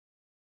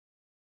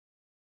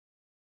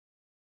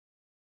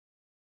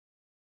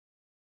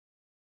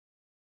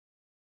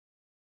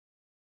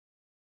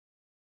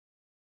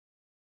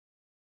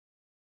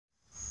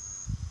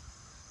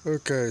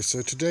Okay,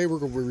 so today we're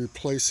going to be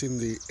replacing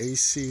the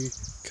AC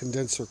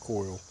condenser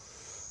coil.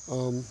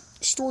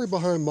 Story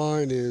behind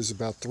mine is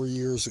about 3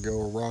 years ago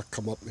a rock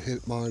come up and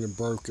hit mine and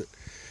broke it.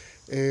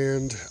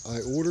 And I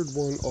ordered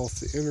one off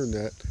the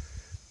internet,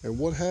 and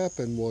what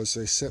happened was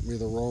they sent me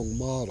the wrong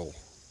model.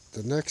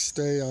 The next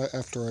day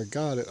after I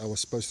got it, I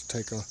was supposed to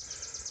take a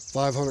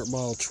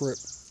 500-mile trip,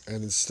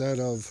 and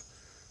instead of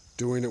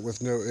doing it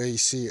with no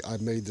AC, I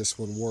made this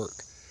one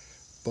work.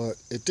 But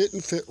it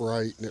didn't fit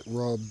right, and it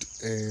rubbed,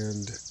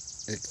 and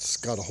it's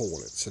got a hole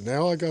in it. So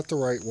now I got the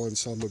right one,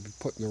 so I'm going to be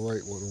putting the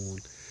right one on.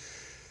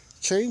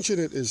 Changing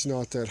it is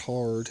not that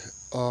hard.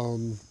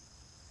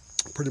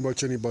 Pretty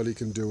much anybody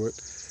can do it.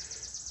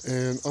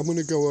 And I'm going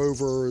to go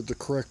over the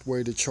correct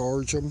way to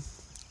charge them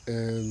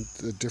and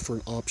the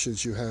different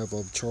options you have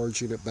of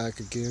charging it back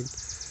again.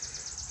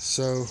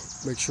 So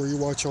make sure you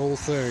watch the whole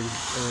thing.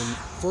 And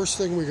first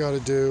thing we got to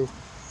do,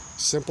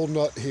 simple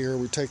nut here.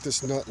 We take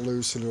this nut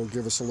loose and it'll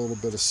give us a little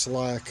bit of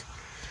slack.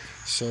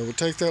 So we'll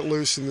take that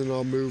loose and then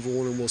I'll move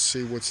on and we'll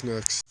see what's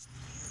next.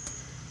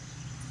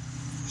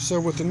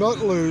 So with the nut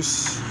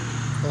loose,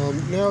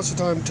 now it's the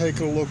time to take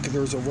a look.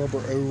 There's a rubber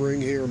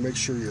O-ring here. Make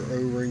sure your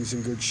O-ring's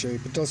in good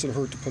shape. It doesn't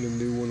hurt to put a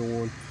new one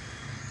on.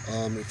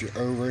 If your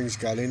O-ring's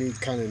got any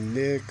kind of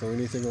nick or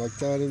anything like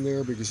that in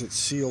there, because it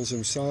seals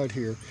inside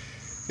here,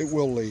 it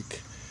will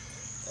leak.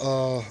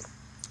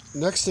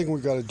 Next thing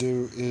we got to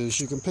do is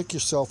you can pick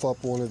yourself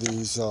up one of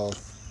these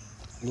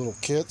little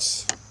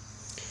kits.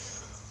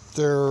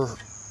 They're,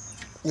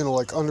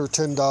 like under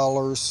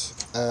 $10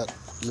 at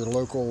your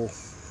local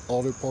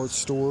auto parts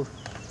store.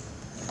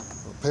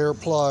 A pair of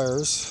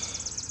pliers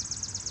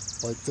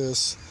like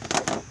this.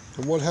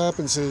 And what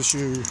happens is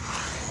you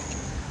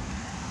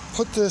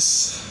put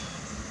this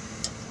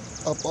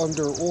up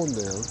under on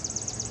there,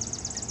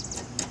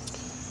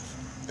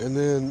 and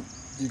then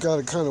you got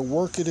to kind of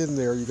work it in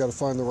there. You got to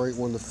find the right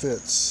one that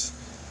fits.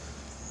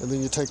 And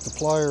then you take the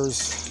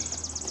pliers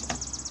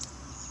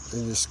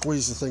and you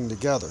squeeze the thing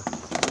together.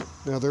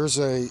 Now there's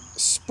a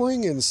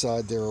spring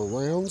inside there, a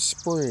round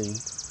spring,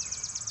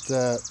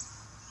 that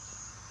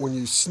when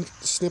you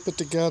snip it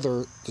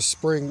together, the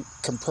spring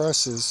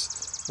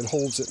compresses and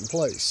holds it in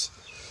place.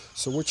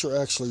 So what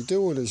you're actually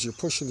doing is you're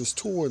pushing this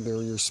tool in there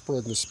and you're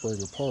spreading the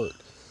spring apart.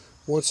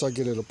 Once I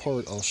get it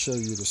apart, I'll show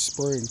you the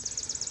spring.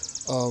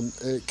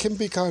 It can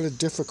be kind of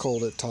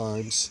difficult at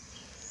times.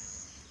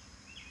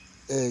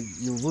 And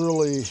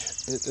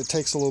it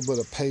takes a little bit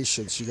of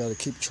patience. You got to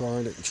keep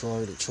trying it and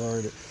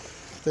trying it.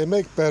 They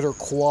make better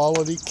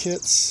quality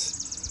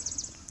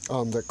kits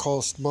that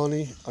cost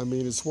money. I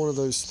mean, it's one of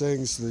those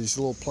things, these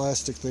little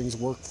plastic things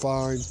work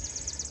fine.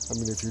 I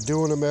mean, if you're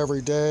doing them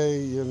every day,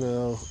 you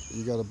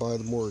got to buy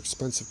the more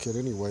expensive kit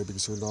anyway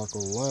because they're not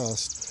going to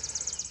last.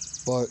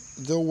 But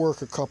they'll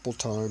work a couple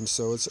times,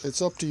 so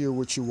it's up to you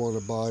what you want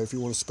to buy. If you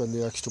want to spend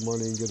the extra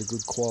money and get a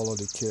good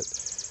quality kit,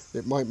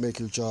 it might make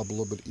your job a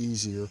little bit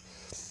easier.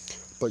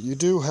 But you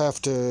do have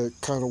to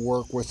kind of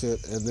work with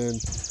it, and then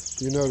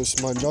you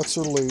notice my nuts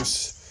are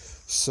loose,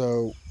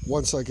 so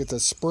once I get the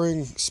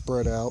spring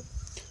spread out,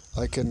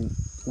 I can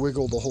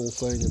wiggle the whole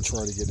thing and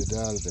try to get it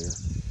out of there.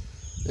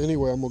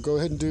 Anyway, I'm going to go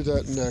ahead and do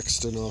that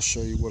next, and I'll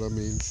show you what I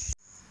mean.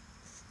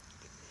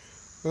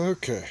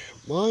 Okay,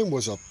 mine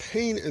was a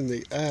pain in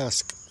the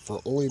ass for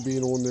only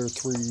being on there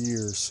 3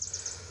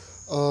 years.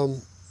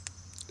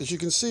 As you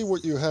can see,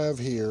 what you have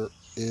here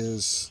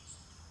is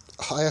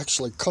I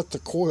actually cut the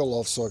coil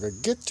off so I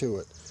could get to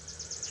it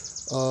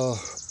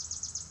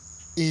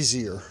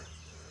easier.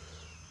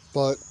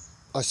 But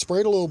I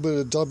sprayed a little bit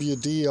of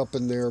WD up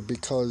in there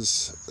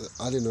because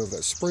I didn't know if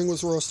that spring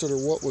was rusted or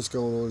what was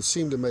going on. It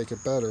seemed to make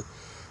it better.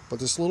 But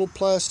this little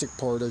plastic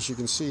part, as you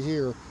can see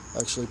here,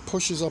 actually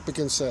pushes up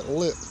against that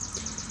lip.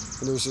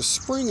 And there's a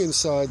spring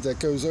inside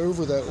that goes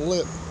over that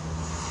lip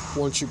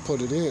once you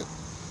put it in.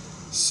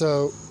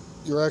 So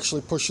you're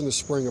actually pushing the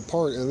spring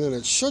apart, and then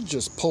it should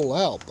just pull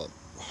out. But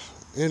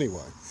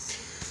anyway,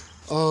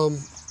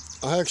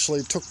 I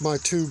actually took my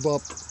tube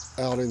up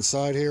out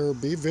inside here.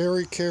 Be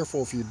very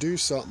careful if you do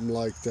something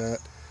like that.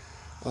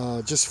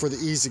 Just for the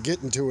ease of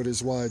getting to it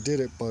is why I did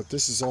it. But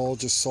this is all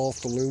just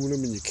soft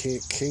aluminum, and you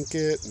can't kink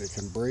it, and it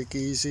can break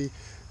easy.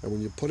 And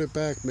when you put it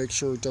back, make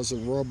sure it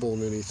doesn't rub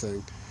on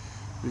anything.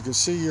 You can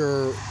see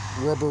your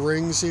rubber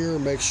rings here.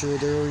 Make sure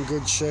they're in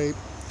good shape.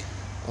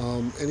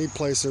 Any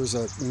place there's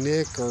a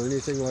nick or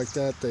anything like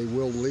that, they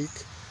will leak.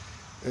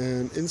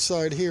 And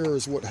inside here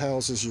is what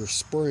houses your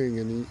spring.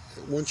 And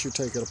once you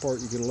take it apart,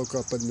 you can look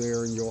up in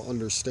there and you'll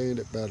understand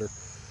it better.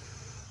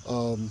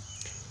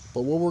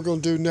 But what we're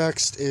going to do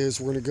next is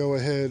we're going to go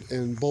ahead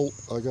and bolt.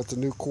 I got the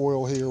new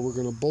coil here. We're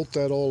going to bolt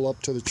that all up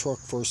to the truck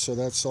first, so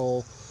that's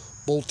all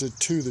bolted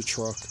to the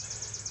truck.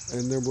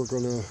 And then we're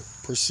going to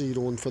proceed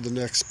on for the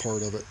next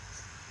part of it.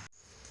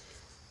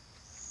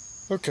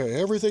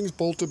 Okay, everything's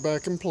bolted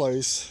back in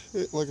place.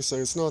 Like I say,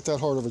 it's not that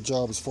hard of a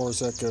job as far as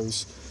that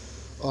goes.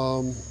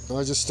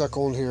 I just stuck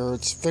on here.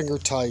 It's finger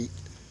tight.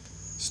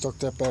 Stuck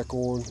that back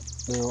on.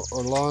 Now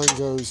our line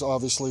goes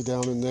obviously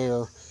down in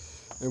there,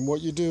 And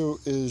what you do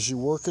is you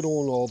work it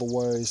on all the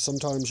way.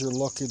 Sometimes you're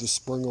lucky the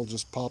spring will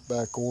just pop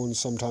back on.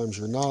 Sometimes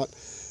you're not.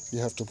 You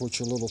have to put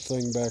your little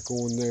thing back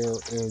on there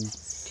and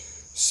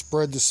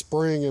spread the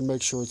spring and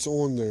make sure it's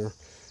on there.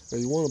 Now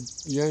you want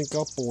to yank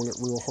up on it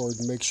real hard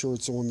and make sure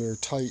it's on there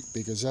tight,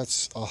 because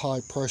that's a high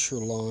pressure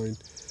line.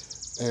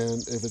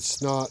 And if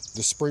it's not,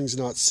 the spring's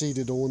not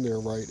seated on there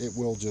right, it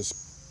will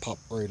just pop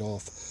right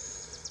off.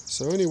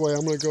 So anyway,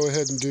 I'm going to go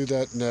ahead and do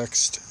that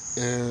next.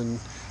 And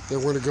then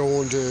we're going to go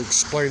on to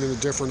explaining the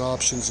different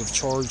options of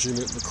charging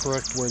it and the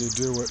correct way to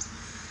do it.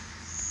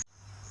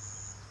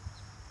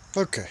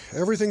 Okay,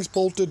 everything's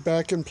bolted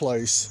back in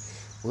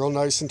place, real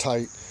nice and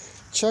tight.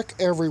 Check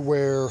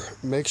everywhere,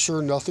 make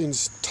sure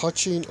nothing's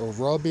touching or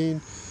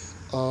rubbing.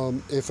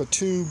 If a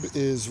tube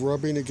is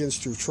rubbing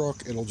against your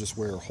truck, it'll just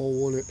wear a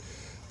hole in it.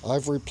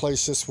 I've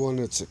replaced this one.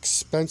 It's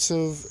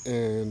expensive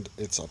and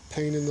it's a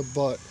pain in the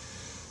butt.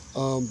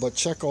 But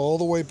check all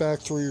the way back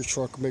through your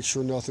truck, make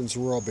sure nothing's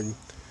rubbing.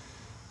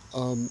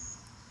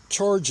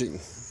 Charging.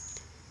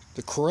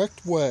 The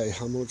correct way,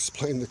 I'm going to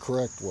explain the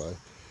correct way.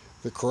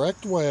 The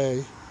correct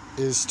way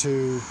is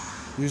to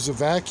use a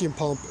vacuum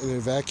pump and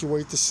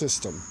evacuate the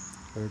system.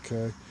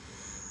 Okay?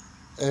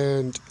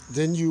 And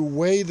then you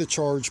weigh the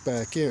charge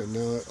back in.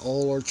 Now,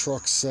 all our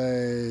trucks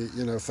say,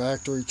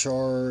 factory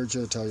charge,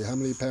 it'll tell you how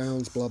many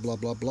pounds, blah, blah,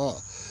 blah, blah.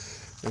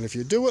 And if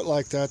you do it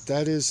like that,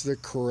 that is the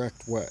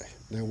correct way.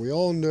 Now, we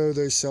all know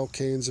they sell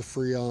cans of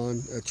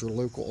freon at your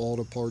local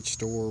auto parts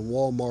store,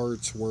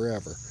 Walmart's,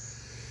 wherever.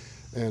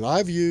 And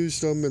I've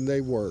used them and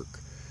they work.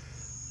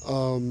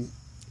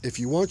 If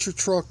you want your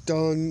truck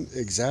done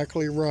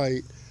exactly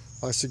right,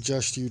 I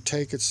suggest you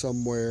take it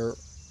somewhere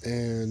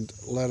and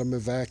let them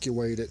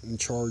evacuate it and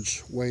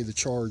weigh the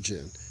charge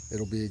in.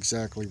 It'll be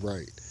exactly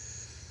right.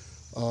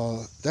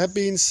 That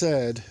being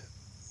said,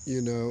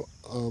 you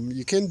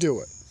can do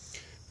it.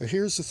 Now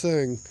here's the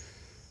thing.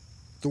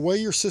 The way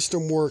your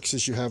system works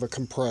is you have a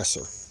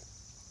compressor.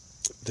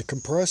 The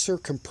compressor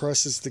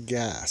compresses the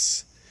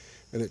gas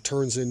and it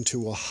turns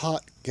into a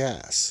hot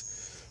gas.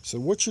 So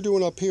what you're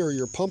doing up here,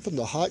 you're pumping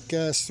the hot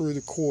gas through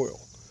the coil.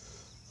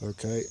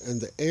 Okay,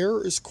 and the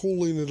air is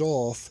cooling it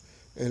off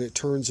and it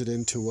turns it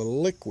into a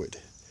liquid.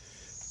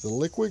 The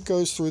liquid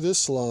goes through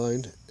this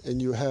line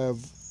and you have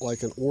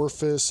like an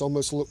orifice,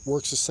 almost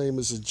works the same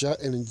as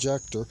an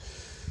injector.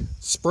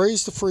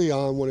 Sprays the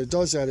freon. When it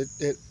does that,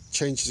 it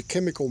changes the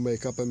chemical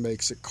makeup and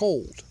makes it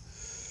cold.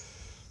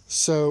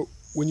 So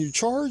when you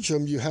charge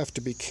them, you have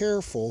to be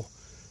careful,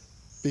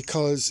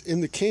 because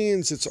in the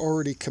cans it's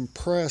already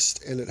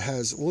compressed and it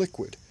has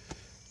liquid.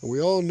 And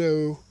we all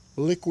know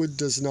liquid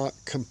does not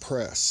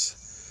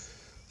compress.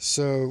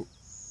 So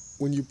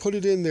when you put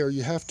it in there,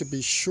 you have to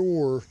be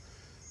sure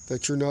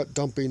that you're not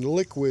dumping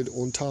liquid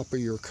on top of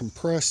your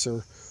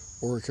compressor,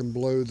 or it can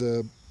blow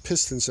the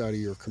pistons out of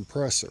your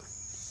compressor.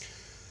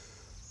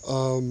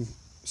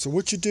 So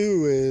what you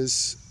do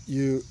is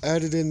you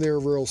add it in there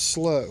real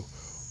slow,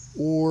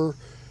 or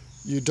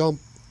you dump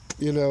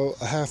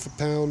a half a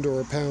pound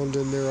or a pound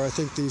in there. I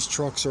think these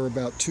trucks are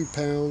about 2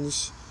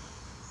 pounds.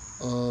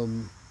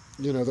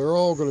 They're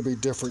all going to be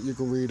different. You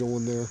can read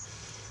on there.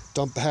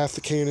 Dump half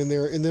the can in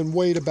there and then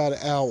wait about an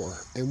hour.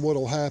 And what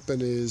will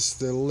happen is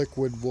the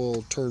liquid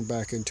will turn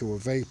back into a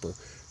vapor.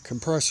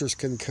 Compressors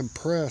can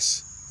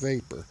compress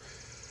vapor.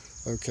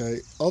 Okay.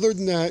 Other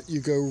than that,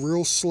 you go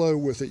real slow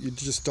with it. You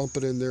just dump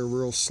it in there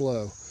real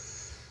slow.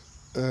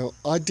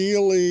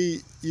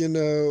 Ideally,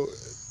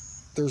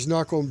 there's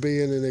not going to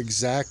be an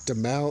exact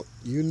amount.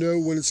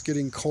 When it's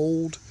getting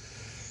cold,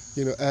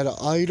 at an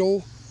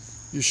idle,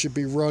 you should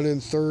be running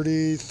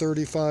 30,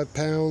 35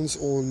 pounds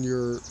on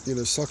your,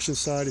 suction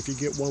side. If you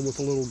get one with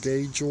a little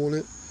gauge on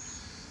it,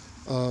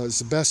 it's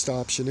the best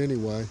option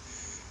anyway.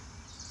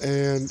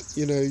 And,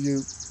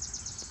 you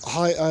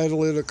high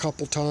idle it a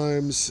couple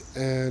times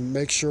and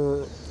make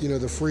sure,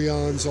 the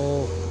freon's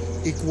all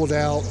equaled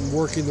out and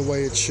working the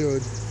way it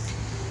should.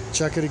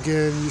 Check it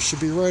again. You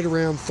should be right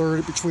around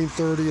 30, between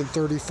 30 and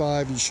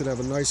 35. You should have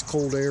a nice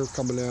cold air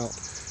coming out,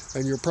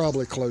 and you're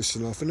probably close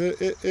enough, and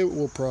it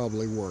will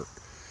probably work.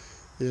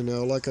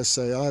 Like I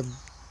say, I've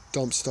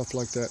dumped stuff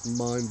like that in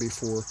mine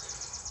before.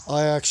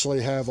 I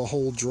actually have a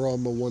whole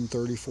drum of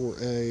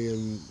 134A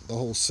and the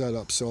whole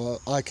setup, so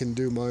I can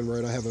do mine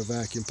right. I have a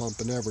vacuum pump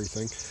and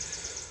everything.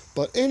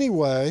 But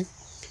anyway,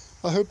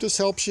 I hope this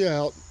helps you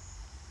out,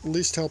 at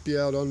least help you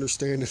out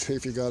understanding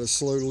if you got a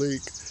slow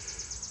leak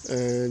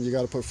and you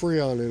got to put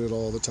freon in it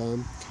all the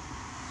time.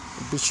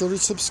 Be sure to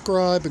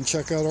subscribe and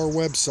check out our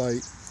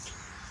website.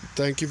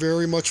 Thank you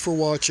very much for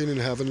watching, and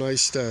have a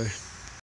nice day.